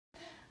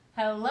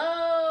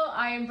Hello,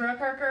 I am Brooke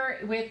Harker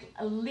with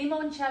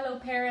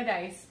Limoncello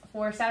Paradise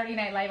for Saturday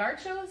Night Live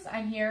art shows.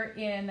 I'm here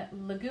in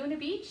Laguna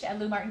Beach at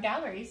Lou Martin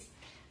Galleries.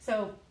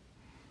 So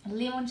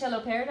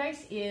Limoncello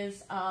Paradise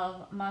is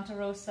of Monte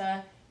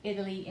Rosa,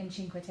 Italy in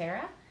Cinque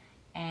Terre,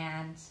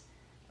 and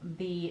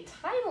the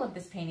title of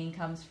this painting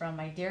comes from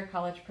my dear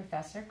college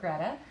professor,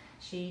 Greta.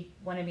 She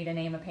wanted me to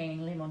name a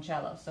painting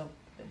Limoncello, so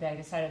I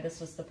decided this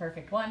was the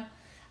perfect one.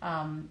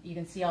 You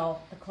can see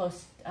all the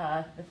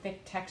the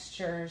thick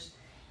textures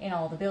in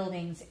all the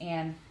buildings,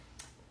 and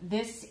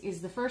this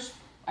is the first,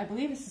 I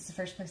believe this is the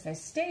first place I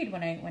stayed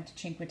when I went to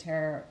Cinque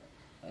Terre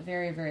a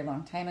very, very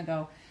long time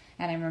ago.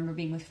 And I remember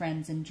being with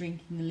friends and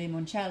drinking the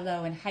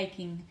limoncello and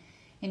hiking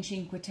in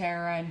Cinque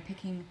Terre and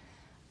picking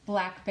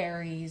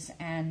blackberries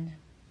and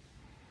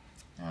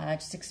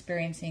just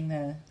experiencing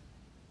the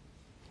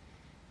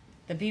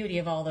beauty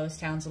of all those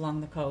towns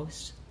along the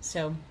coast.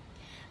 So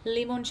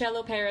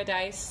Limoncello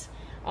Paradise.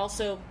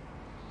 Also,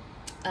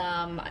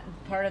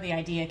 part of the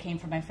idea came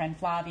from my friend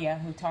Flavia,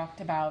 who talked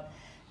about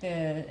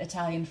the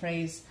Italian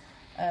phrase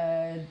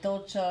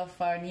dolce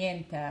far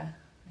niente. I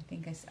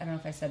don't know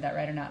if I said that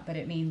right or not, but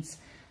it means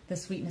the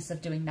sweetness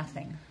of doing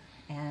nothing.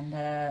 And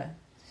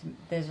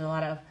there's a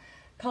lot of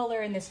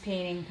color in this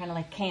painting, kind of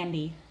like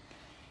candy.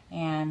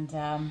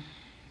 And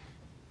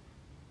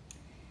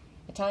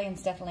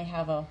Italians definitely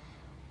have a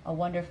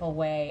wonderful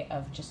way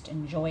of just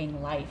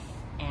enjoying life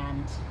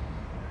and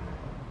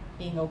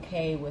being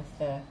okay with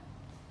the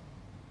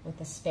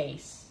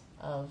space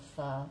of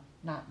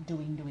not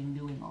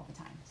doing all the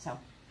time. So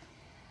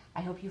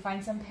I hope you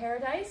find some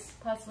paradise,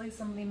 possibly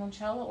some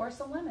limoncello or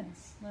some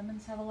lemons.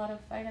 Lemons have a lot of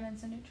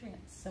vitamins and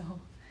nutrients. So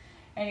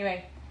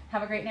anyway,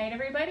 have a great night,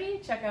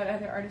 everybody. Check out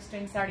other artists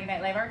doing Saturday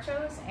Night Live art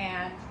shows,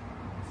 and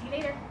see you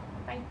later.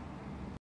 Bye.